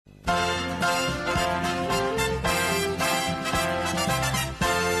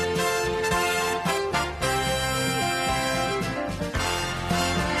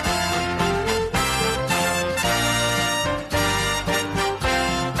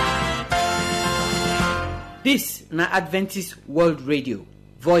This na Adventist World Radio,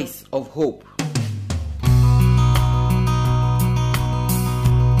 Voice of Hope.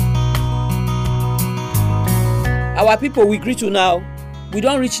 Our people, we greet you now. We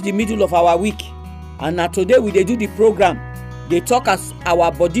don't reach the middle of our week, and now today we dey do the program. They talk as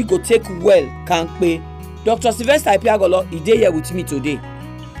our body go take well, kampe. Dr. Sylvester Ipiagolo, he dey here with me today.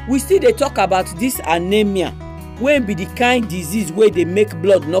 We still dey talk about this anemia, wey be the kind disease wey dey make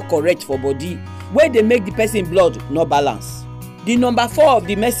blood not correct for body, wey dey make the person blood not balance. The number 4 of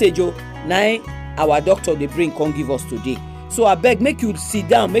the message na our doctor dey bring come give us today. So abeg make you sit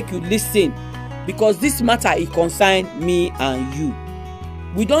down, make you listen, because this matter e concern me and you.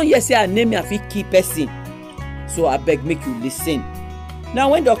 We don hear say anemia fit kill person, so abeg make you listen.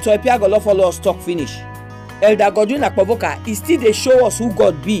 Now when Dr. Ipiagolo follow us talk finish, Elder Godwin Akpoboka, he still dey show us who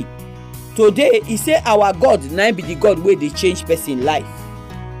God be. Today he say our God na be the God wey dey change person life,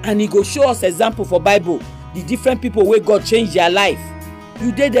 and he go show us example for Bible, the different people wey God change their life.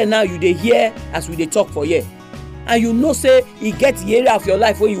 You dey there now, you dey hear as we dey talk for here, and you know say e get the area of your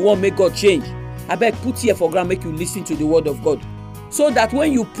life wey you wan make God change. Abeg put ear for ground, make you listen to the word of God, so that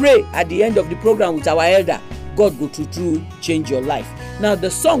when you pray at the end of the program with our elder, God go true change your life. Now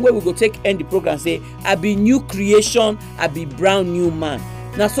the song wey we go take end the program say, I be new creation, I be brand new man.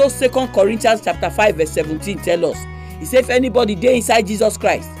 Now so 2 Corinthians chapter 5 verse 17 tell us, he say if anybody dey inside Jesus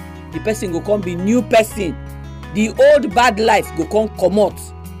Christ, the person go come be new person. The old bad life go come comot,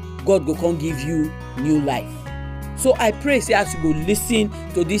 God go come give you new life. So I pray say as you go listen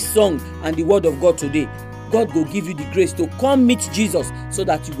to this song and the word of God today, God go give you the grace to come meet Jesus, so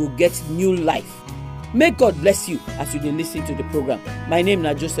that you go get new life. May God bless you as you dey listen to the program. My name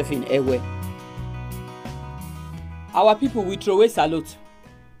na Josephine Ewe. Our people, we throw away salute.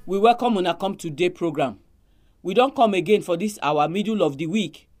 We welcome una come today program. We don come again for this our middle of the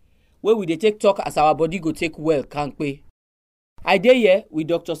week, where we dey take talk as our body go take well, kampe. I dey here with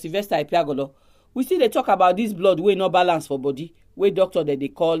Dr. Sylvester Ipiagolo. We still dey talk about this blood wey no balance for body, wey doctor dey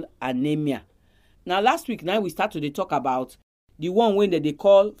call anemia. Now last week now we start to dey talk about the one wey they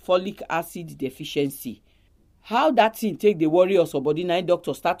call folic acid deficiency. How that thing take the worry us for body, now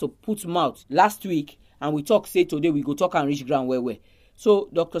doctor start to put mouth last week, and we talk say today we go talk and reach ground well. So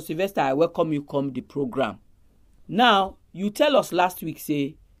Dr. Sylvester, I welcome you come the program. Now you tell us last week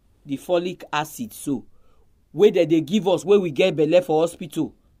say the folic acid so where they give us where we get belle for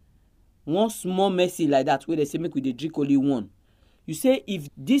hospital, one small medicine like that where they say make we dey drink only one. You say if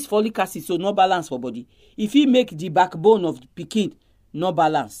this folic acid so no balance for body, if he make the backbone of the pikin no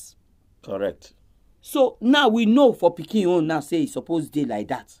balance. Correct. So now we know for pikin own now say e suppose dey like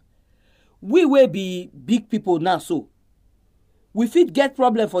that. We will be big people now, so we fit get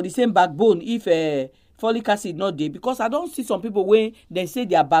problem for the same backbone if folic acid not dey, because I don't see some people when they say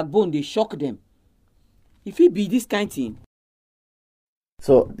their backbone they shock them. If it be this kind thing.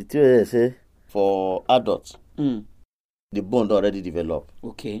 So the thing they say for adults, the bone don already develop.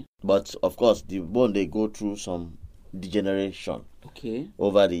 Okay. But of course, the bone they go through some degeneration. Okay.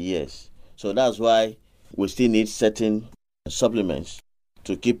 Over the years. So that's why we still need certain supplements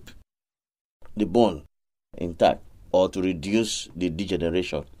to keep the bone intact or to reduce the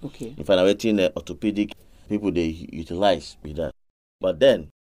degeneration. Okay. In fact, I'm waiting orthopedic people they utilize with that. But then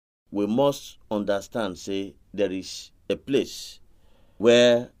we must understand, say there is a place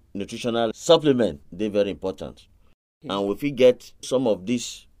where nutritional supplement they very important. Okay. And if we get some of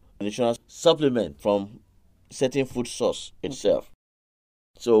these nutritional supplement from certain food source itself.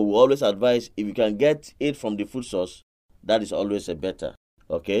 Okay. So we always advise if you can get it from the food source, that is always a better.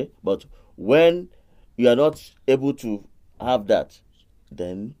 Okay? But when you are not able to have that,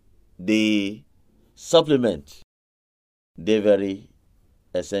 then the supplement they're very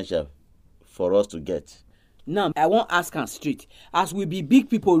essential for us to get. Now I won't ask am straight. As we be big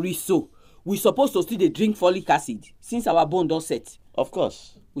people reach so, we supposed to still dey drink folic acid since our bone don set. Of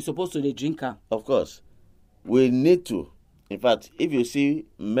course. We supposed to dey drink am. Of course. We need to. In fact, if you see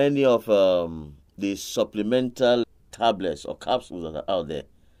many of the supplemental tablets or capsules that are out there,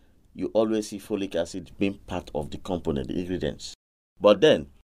 you always see folic acid being part of the component, the ingredients. But then,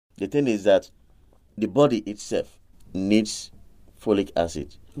 the thing is that the body itself needs folic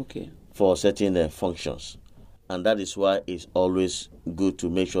acid. Okay. For certain functions. And that is why it's always good to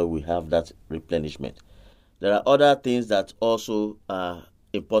make sure we have that replenishment. There are other things that also are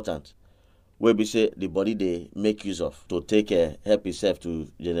important, where we say the body they make use of to help itself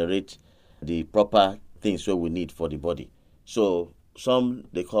to generate the proper things that we need for the body. So some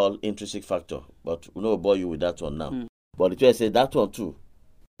they call intrinsic factor, but we will not bore you with that one now. But the truth is that one too,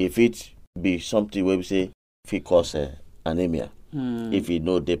 if it be something where we say if it cause anemia, if it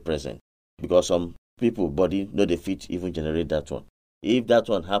no they present, because some people body no dey fit even generate that one. If that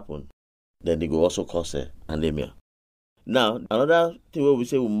one happen, then they go also cause anemia. Now, another thing wey we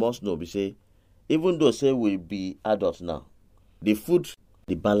say we must know be say, even though say we be adults now, the food,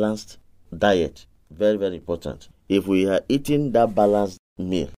 the balanced diet, very, very important. If we are eating that balanced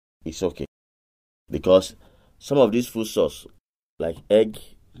meal, it's okay. Because some of these food sources, like egg,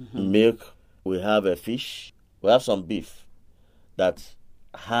 milk, we have a fish, we have some beef that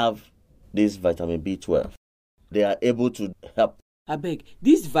have this vitamin B12. They are able to help. Abeg,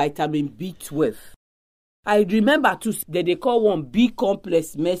 this vitamin B12, I remember too that they call one B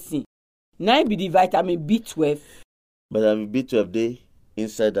complex medicine. Now be the vitamin B12. Vitamin B12 dey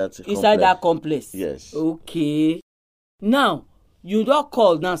inside that complex. Inside that complex. Yes. Okay. Now you don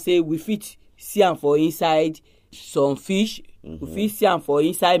call now say we fit see am for inside some fish. We fit see am for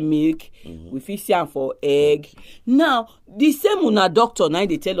inside milk. We fit see am for egg. Now the same una doctor now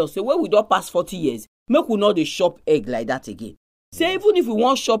dey tell us say when we don pass 40 years, make we no dey chop egg like that again. Say even if we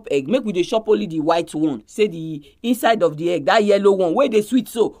wan chop egg, make we dey chop only the white one. Say the inside of the egg, that yellow one wey dey sweet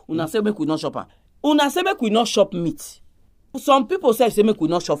so, una say make we no chop am. Una say make we no chop meat. Some people say make we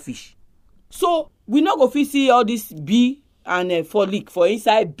no chop fish. So we no go fit see all this B and folic for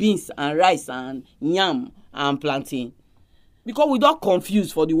inside beans and rice and yam and plantain. Because we don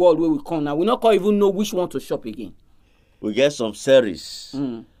confuse for the world where we come now. We no can even know which one to chop again. We get some cereals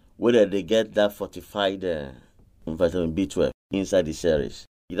where they get that fortified vitamin B12 inside the cereals.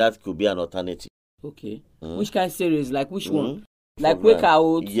 That could be an alternative. Okay. Which kind of cereals? Like which one? Like Quaker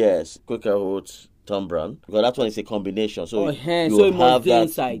Oats? Yes, Quaker Oats, Tom Brown. Because that one is a combination. So you so it must be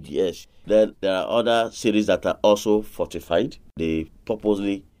inside. Yes. Then there are other cereals that are also fortified. They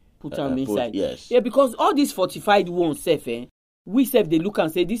purposely put them inside. Yes. Yeah, because all these fortified ones, we self they look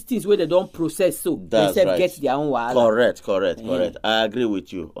and say these things where they don't process, so they self get their own wahala. Correct. I agree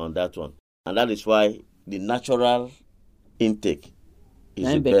with you on that one, and that is why the natural intake is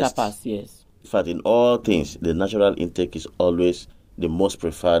the best. Pass, yes. In fact, in all things, the natural intake is always the most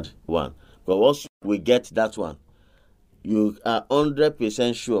preferred one. But once we get that one, you are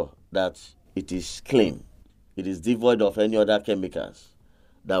 100% sure that it is clean. It is devoid of any other chemicals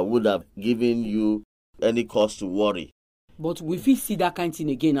that would have given you any cause to worry. But we fit see that kind of thing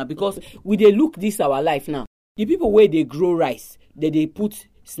again now because we dey look this our life now. The people where they grow rice, they put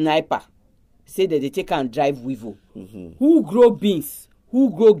sniper, say that they take and drive weevil. Who grow beans, who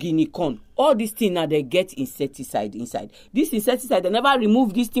grow guinea corn, all these things now they get insecticide inside. This insecticide, they never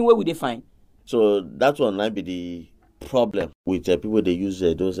remove this thing where we dey find. So that one might be the problem with people they use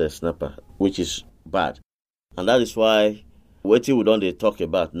those sniper, which is bad. And that is why what we don't talk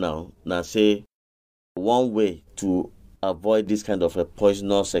about now say one way to avoid this kind of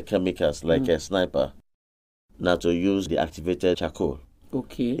poisonous chemicals like a sniper, now to use the activated charcoal.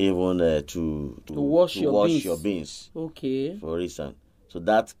 Okay. Even to wash your beans. Okay. For instance. So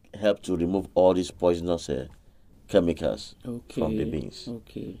that helps to remove all these poisonous chemicals from the beans.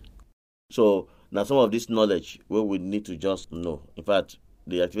 Okay. So now some of this knowledge where we need to just know. In fact,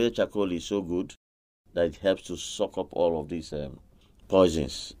 the activated charcoal is so good that it helps to suck up all of these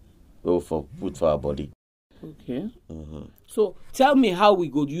poisons for our body. Okay. So tell me how we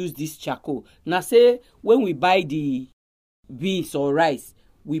go use this charcoal. Now say when we buy the beans or rice,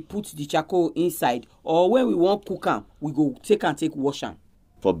 we put the charcoal inside, or when we want cook them, we go take wash them.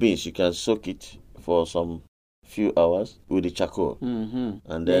 For beans, you can soak it for some few hours with the charcoal,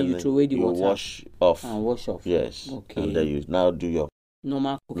 and then you throw away the water. wash off. And wash off. Yes. Okay. And then you now do your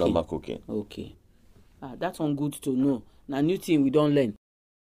normal cooking. Okay. That's one good to know. Now new thing we don't learn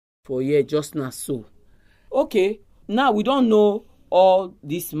for here just now so. Okay, now we don't know all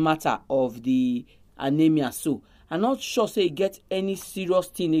this matter of the anemia so. I'm not sure say get any serious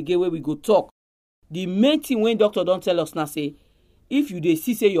thing again where we go talk. The main thing when doctor don't tell us now say, if you dey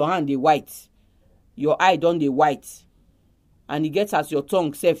see say your hand dey white, your eye don dey white, and it gets as your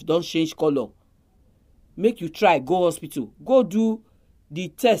tongue self don change color, make you try go hospital, go do the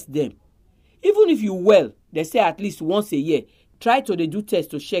test them. Even if you well, they say at least once a year, try to dey do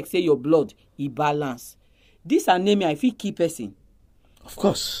test to check say your blood e balance. This anemia if it keep person. Of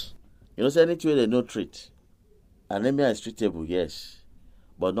course. You know, say anything they no treat. Anemia is treatable, yes.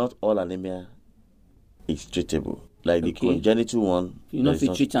 But not all anemia is treatable. Like the congenital one. You know if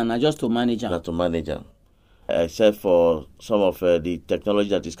you treat them, just to manage them. Not to manage them. Except for some of the technology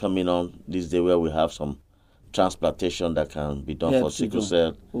that is coming on this day where we have some transplantation that can be done for sickle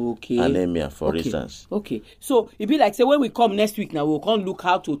cell anemia, for instance. Okay. So it be like say when we come next week now, we'll come look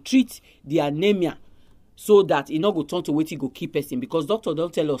how to treat the anemia so that it not go turn to wetin go kill person, because doctor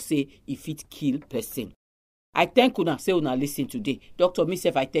don't tell us say if it kill person. I thank una say una listen today. Doctor,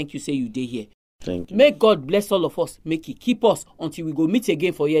 myself, I thank you say you dey here. Thank you. May God bless all of us. Make He keep us until we go meet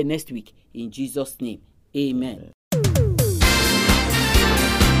again for here next week. In Jesus' name, amen.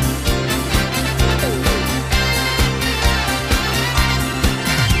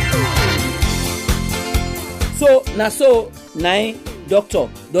 So now doctor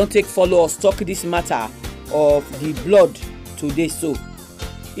don't take follow us talk this matter of the blood today. So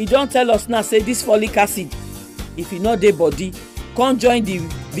he don't tell us now say this folic acid, if e no dey body, come join the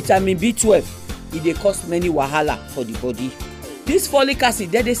vitamin B12, e dey cause many wahala for the body. This folic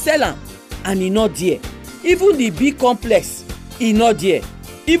acid they sell am and e not there. Even the B complex e not there.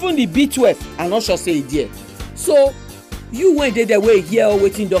 Even the B12 I not sure say e there. So you when dey there wey hear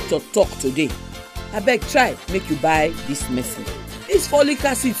wetin doctor talk today, abeg try make you buy this medicine. This folic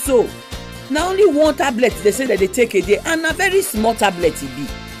acid so na only one tablet they say that they take a day, and na very small tablet e be.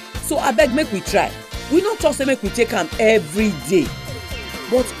 So abeg make we try. We no talk say make we take am every day,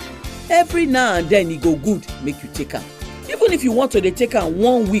 but every now and then e go good make you take am. Even if you want to dey take am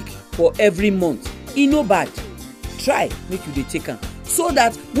 1 week for every month, e no bad. Try make you dey take am, so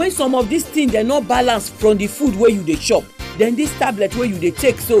that when some of these things dem no balance from the food wey you dey chop, then this tablet wey you dey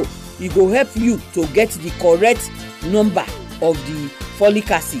take so e go help you to get the correct number of the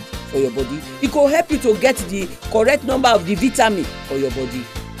folic acid for your body. E go help you to get the correct number of the vitamin for your body.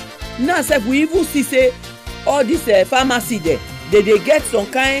 Now sef we even see say all this pharmacy there, they get some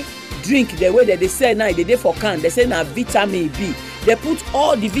kind drink the way that they sell now, they dey for can, they say na vitamin B. They put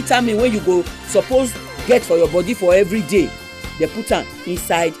all the vitamin wey you go suppose get for your body for every day, they put am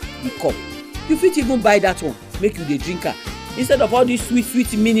inside the cup. You fit even buy that one make you dey drink am instead of all this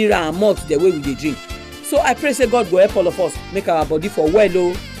sweet mineral and malt the way we dey drink. So I pray say God go help all of us make our body for well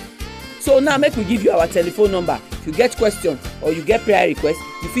o. So now make we give you our telephone number. If you get question or you get prayer request,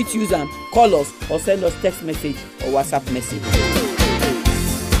 you fit use am, call us or send us text message or WhatsApp message.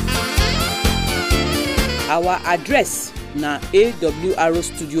 Our address na AWR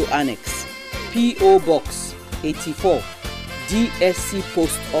Studio Annex, PO Box 84, DSC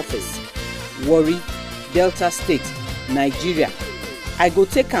Post Office, Warri, Delta State, Nigeria. I go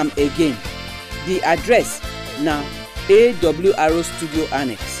take am again. The address na AWR Studio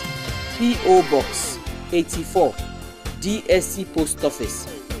Annex, PO Box 84, DSC Post Office,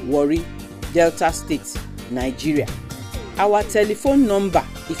 Warri, Delta State, Nigeria. Our telephone number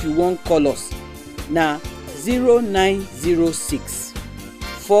if you wan call us na 0906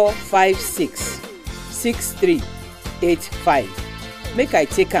 456 6385. Make I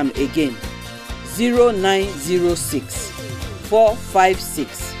take am again. 0906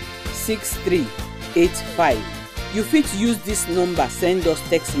 456 6385. You fit use this number send us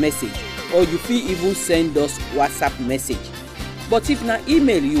text message, or you fit even send us WhatsApp message. But if na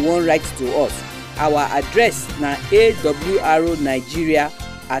email you wan write to us, our address na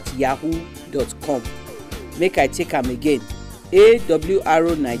awrnigeria@yahoo.com. Make I take am again.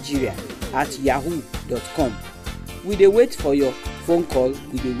 awrnigeria@yahoo.com. We dey wait for your phone call,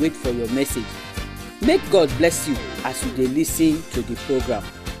 we dey wait for your message. Make God bless you as you dey listen to the program.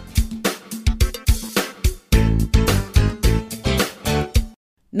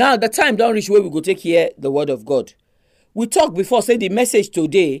 Now the time don reach where we go take hear the word of God. We talk before say the message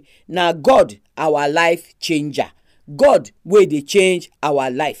today na God our life changer. God wey dey change our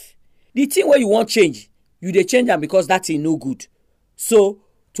life. The thing wey you wan change, you dey change am because that thing no good. So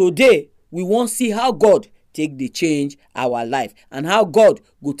today we wan see how God take dey change our life and how God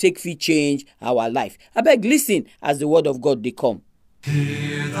go take fit change our life. Abeg listen as the word of God dey come.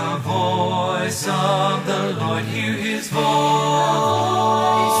 Hear the voice of the Lord, hear his voice.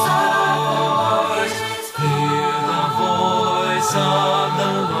 Hear the voice of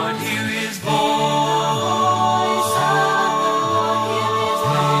the Lord, hear his voice.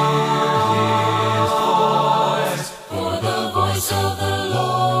 For the voice of the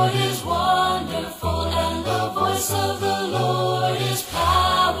Lord is wonderful, and the voice of the Lord is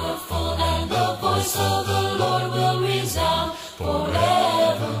powerful, and the voice of the Lord will resound forevermore.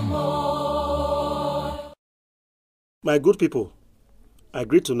 My good people, I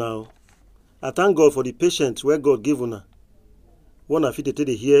greet you now. I thank God for the patience where God give una. One fit to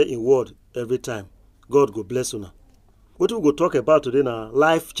hear in word every time. God go bless una. What we go talk about today na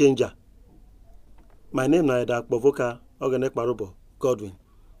life changer. My name na Eda Akpovoka Oganek Marobo Godwin.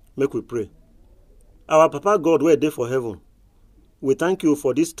 Make we pray. Our Papa God where dey for heaven, we thank you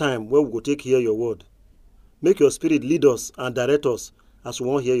for this time where we go take hear your word. Make your spirit lead us and direct us as we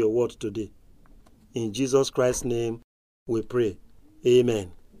want hear your word today. In Jesus Christ's name we pray.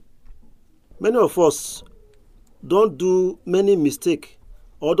 Amen. Many of us don't do many mistakes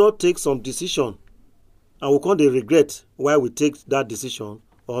or don't take some decision, and we can't regret why we take that decision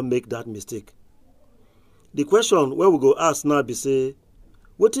or make that mistake. The question where we go ask now be say,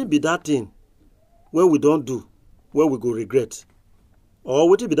 wetin be that thing where we don't do, where we go regret? Or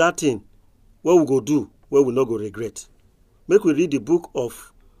wetin be that thing where we go do, where we not go regret? Make we read the book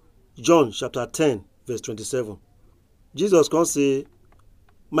of John chapter 10 verse 27. Jesus can say,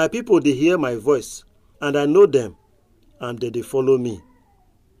 my people they hear my voice, and I know them, and they follow me.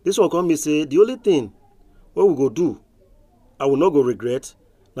 This one come me say, the only thing what we go do, I will not go regret,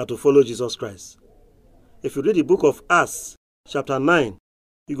 not to follow Jesus Christ. If you read the book of Acts chapter 9,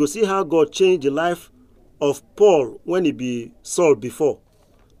 you go see how God changed the life of Paul when he be Saul before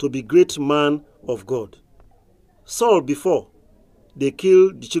to be great man of God. Saul before, they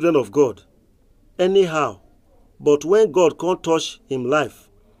killed the children of God anyhow, but when God can't touch him life,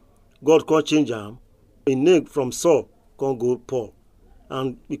 God can't change him. His name from Saul can't go Paul,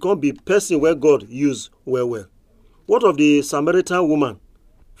 and he can't be person where God use well. What of the Samaritan woman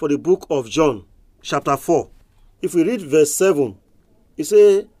for the book of John chapter 4? If we read verse 7, it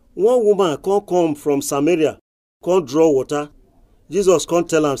say one woman can't come from Samaria, can't draw water. Jesus can't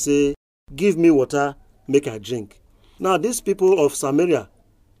tell am say, give me water, make I drink. Now these people of Samaria,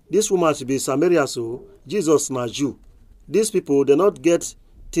 this woman should be Samaria, so Jesus na Jew. These people, they not get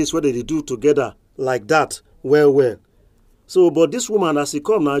things where they do together like that well. So, but this woman, as he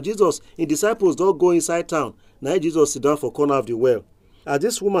come now, Jesus, his disciples don't go inside town. Now Jesus sit down for corner of the well. As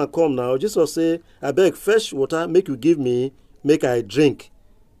this woman come now, Jesus say, I beg fresh water, make you give me, make I drink.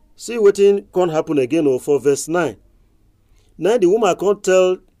 See wetin can't happen again for verse 9. Now the woman can't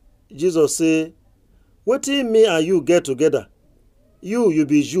tell Jesus say, wetin me and you get together? You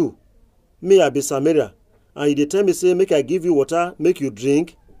be Jew, me I be Samaria, and you dey tell me say make I give you water, make you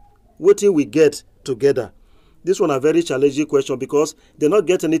drink. Wetin we get together? This one a very challenging question because they not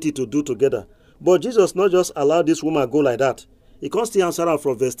get anything to do together. But Jesus not just allow this woman go like that. He can't still answer her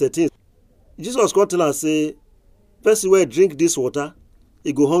from verse 13. Jesus can't tell her say, person where drink this water,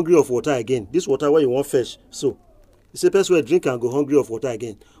 he go hungry of water again. This water where you want fetch. So he say person where drink and go hungry of water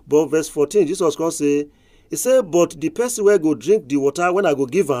again. But verse 14, Jesus can't say, he say, but the person where go drink the water when I go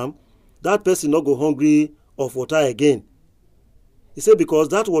give him, that person not go hungry of water again. He said because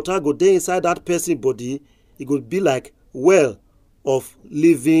that water go there inside that person body, it could be like well of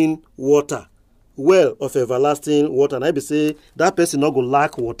living water, well of everlasting water. And I be say that person not go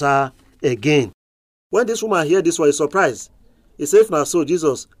lack water again. When this woman hear this one, he surprised. He said, now so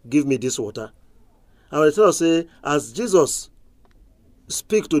Jesus give me this water. And I tell her say, as Jesus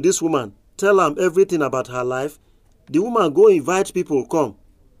speak to this woman, tell them everything about her life, the woman go invite people come.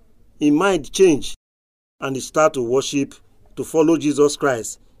 His mind change, and he start to worship, to follow Jesus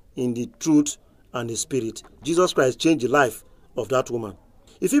Christ in the truth and the spirit. Jesus Christ changed the life of that woman.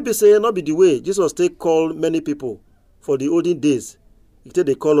 If you be saying not be the way Jesus take call many people for the olden days, he take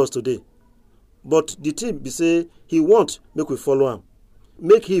they call us today. But the thing be say he want make we follow him,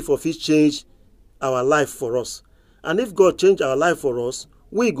 make he for fit change our life for us. And if God change our life for us,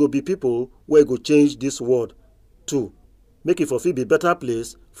 we go be people where go change this world too. Make it for fit be better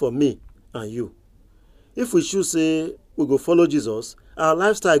place for me and you. If we choose say we go follow Jesus, our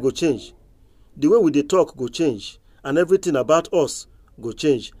lifestyle go change. The way we dey talk go change, and everything about us go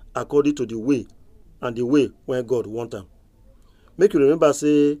change according to the way and the way when God want them. Make you remember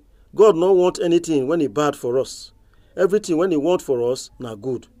say God not want anything when he bad for us. Everything when he want for us na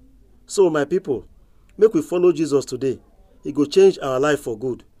good. So my people, make we follow Jesus today. He go change our life for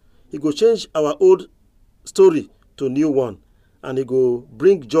good. He go change our old story to new one, and he go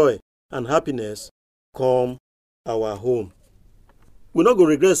bring joy and happiness come our home. We not go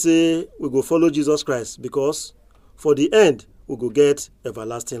regret say we go follow Jesus Christ, because for the end we go get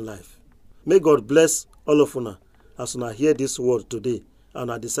everlasting life. May God bless all of una as una hear this word today and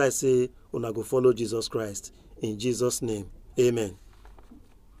una decide say una go follow Jesus Christ. In Jesus' name, amen.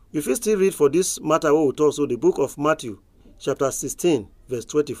 You fit still read for this matter what we talk, so the book of Matthew chapter 16 verse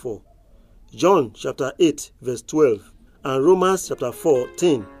 24, John chapter 8 verse 12, and Romans chapter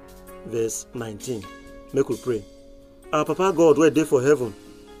 14 verse 19. Make we pray. Our Papa God, where dey for heaven,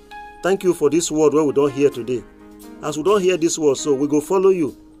 thank you for this word where we don't hear today. As we don't hear this word, so we go follow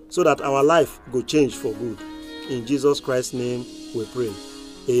you, so that our life go change for good. In Jesus Christ's name we pray.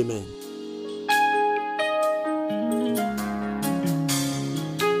 Amen.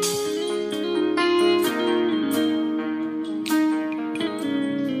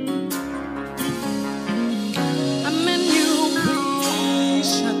 I'm a new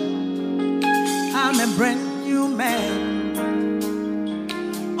creation. I'm a brand new man.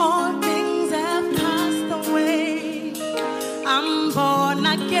 All things have passed away. I'm born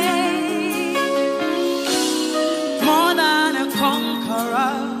again. More than a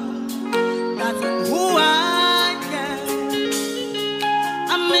conqueror. That's who I am.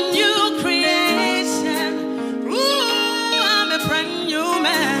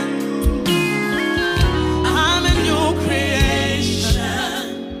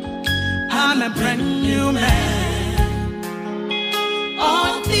 I'm a brand new man.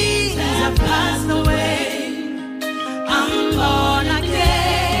 All things have passed away. I'm born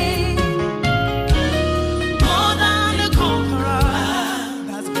again. More than a conqueror.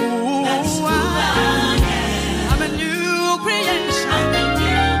 That's who I am. I'm a new creation. I'm a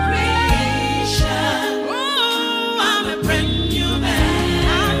new creation. Oh, I'm a brand new man.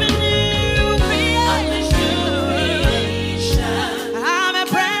 I'm a new creation. I'm a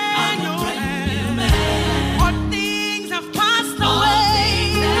brand new man. All things have passed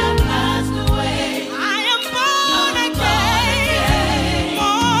away. I am born again.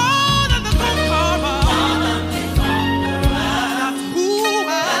 More than the conqueror. That's who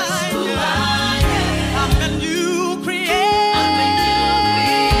I am. I'm a new creation.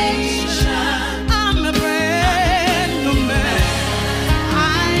 I'm a brand new man. I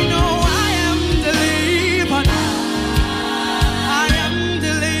know I am delivered. I am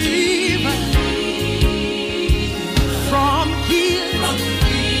delivered from guilt,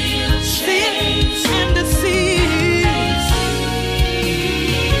 sin, and disease.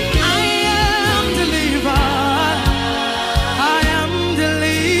 I am delivered. I am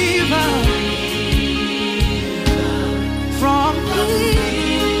delivered from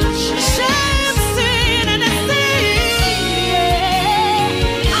guilt, shame, sin, and disease.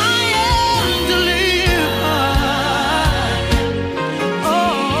 I am delivered. Oh,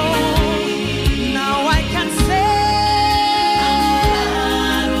 now I can say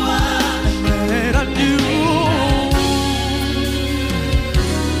that I do.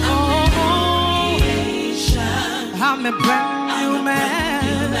 Oh, I'm a brand new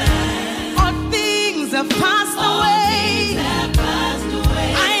man. All things have passed away.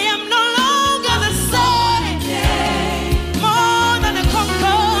 I am no longer the same. More than a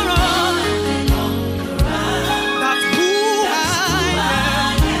conqueror. That's who I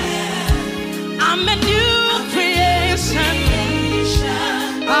am. I'm a new creation.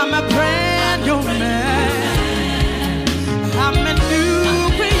 I'm a brand new man. I'm a new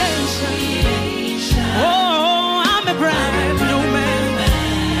creation. Oh, I'm a brand new man.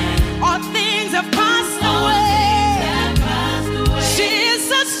 All things have passed away.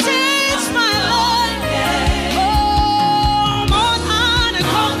 Jesus changed my life. Oh, more than a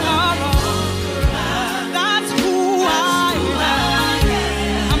conqueror. That's who I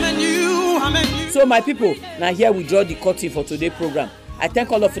am. I'm a new. So my people, now here we draw the curtain for today's program. I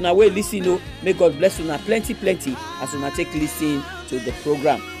thank all of una wey listen o. May God bless una plenty as una take listen to the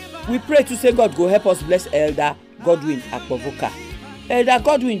program. We pray to say God go help us bless Elder Godwin Akpovoka. Elder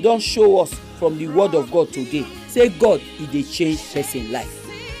Godwin don show us from the word of God today. Say God, e dey change person life.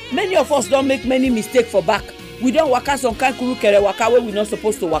 Many of us don make many mistakes for back. We don waka some kind kurukere waka wey we not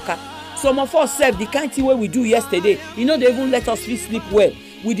supposed to waka. Some of us sef the kind thing wey we do yesterday, e no dey even let us fit sleep well.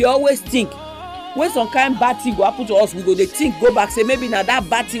 We dey always think when some kind bad thing go happen to us, we go dey think go back say maybe na that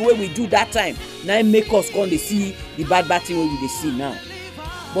bad thing wey we do that time na im make us come dey see the bad thing wey we dey see now.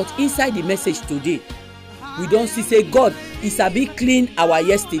 But inside the message today, we don see say God e sabi clean our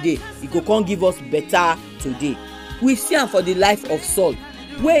yesterday, e go come give us better today. We see am for the life of Saul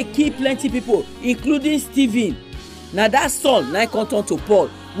wey kill plenty people including Stephen. Na that Saul na come turn to Paul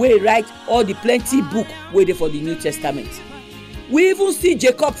wey write all the plenty book wey dey for the New Testament. We even see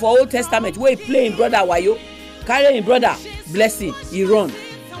Jacob for Old Testament wey play him brother wayo, carry him brother blessing, he run.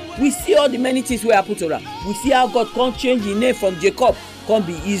 We see all the many things wey happen to am. We see how God come change him name from Jacob come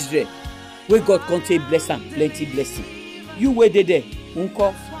be Israel, wey God come take bless am plenty blessing. You wey dey there,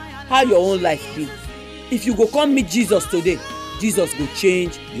 unko, how your own life be? If you go come meet Jesus today, Jesus go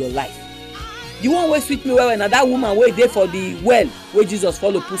change your life. The one wey sweet me well na that woman wey dey for the well wey Jesus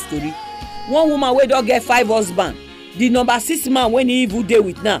follow put story. One woman wey don get 5 husbands. The number 6 man when he even dey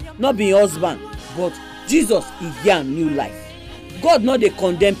with now, not be him husband, but Jesus he give am new life. God no dey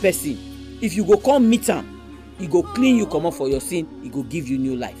condemn person. If you go come meet am, he go clean you comot for your sin, he go give you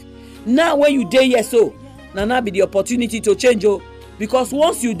new life. Now when you dey here so, na be the opportunity to change o, because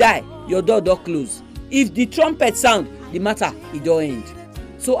once you die, your door don close. If the trumpet sound, the matter e don end.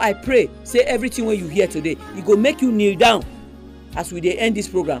 So I pray say everything wey you hear today, e go make you kneel down as we dey end this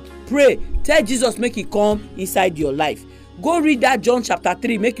program. Pray, tell Jesus make he come inside your life. Go read that John chapter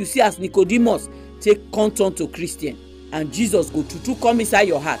 3, make you see as Nicodemus take come turn to Christian, and Jesus go to come inside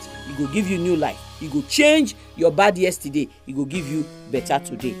your heart. He go give you new life. He go change your bad yesterday. He go give you better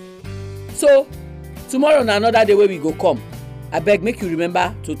today. So tomorrow na another day wey we go come. Abeg make you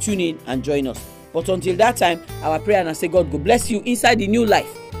remember to tune in and join us. But until that time, our prayer na say God go bless you inside the new life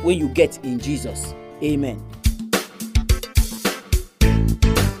when you get in Jesus. Amen.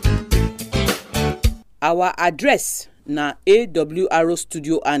 Our address na AWR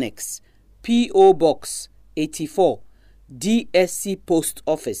Studio Annex, P.O. Box 84, DSC Post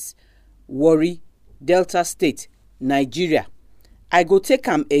Office, Warri, Delta State, Nigeria. I go take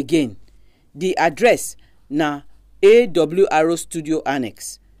am again. The address na AWR Studio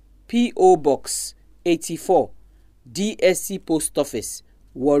Annex, P.O. Box 84, DSC Post Office,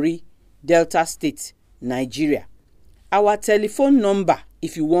 Warri, Delta State, Nigeria. Our telephone number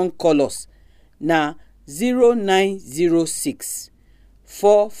if you wan call us na 0906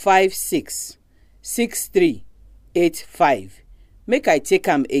 456 6385. Make I take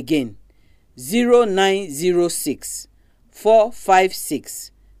am again. 0906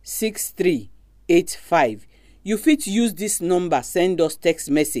 456 6385. You fit use this number send us text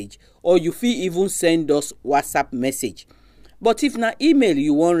message, or you fit even send us WhatsApp message. But if na email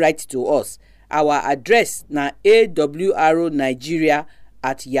you wan write to us, our address na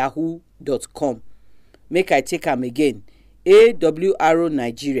awronigeria@yahoo.com. Make I take am again.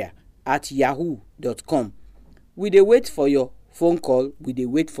 awronigeria@yahoo.com. We dey wait for your phone call. We dey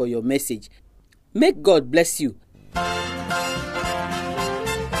wait for your message. Make God bless you.